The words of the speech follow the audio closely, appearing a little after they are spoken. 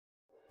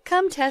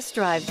Come test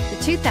drive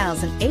the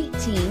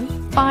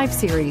 2018 5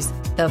 Series.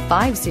 The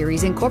 5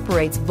 Series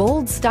incorporates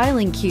bold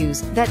styling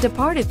cues that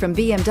departed from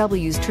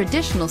BMW's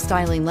traditional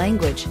styling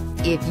language.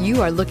 If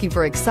you are looking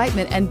for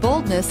excitement and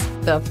boldness,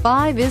 the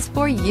 5 is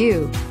for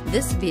you.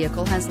 This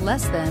vehicle has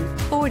less than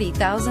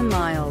 40,000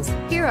 miles.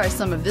 Here are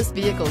some of this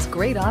vehicle's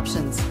great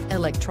options: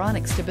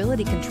 electronic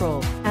stability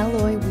control,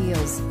 alloy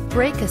wheels,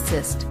 brake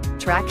assist,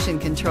 traction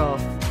control,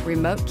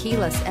 remote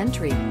keyless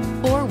entry,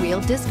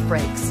 4-wheel disc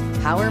brakes,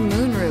 power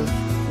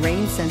moonroof,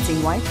 rain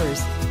sensing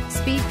wipers,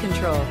 speed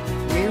control,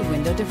 rear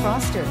window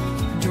defroster.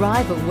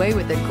 Drive away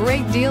with a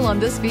great deal on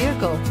this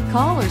vehicle.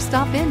 Call or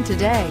stop in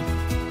today.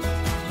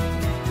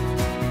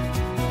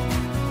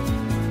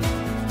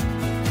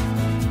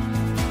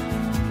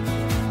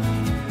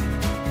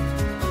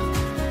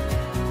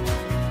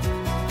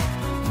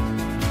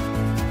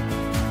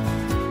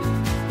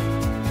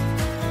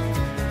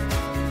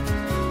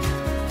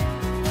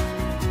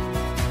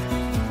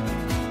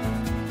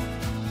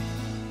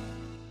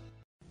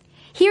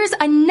 Here's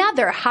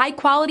another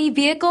high-quality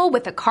vehicle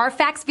with a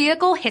Carfax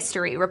Vehicle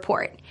History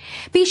Report.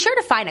 Be sure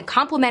to find a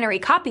complimentary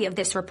copy of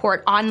this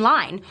report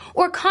online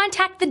or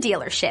contact the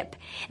dealership.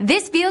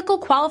 This vehicle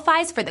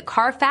qualifies for the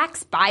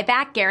Carfax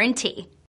Buyback Guarantee.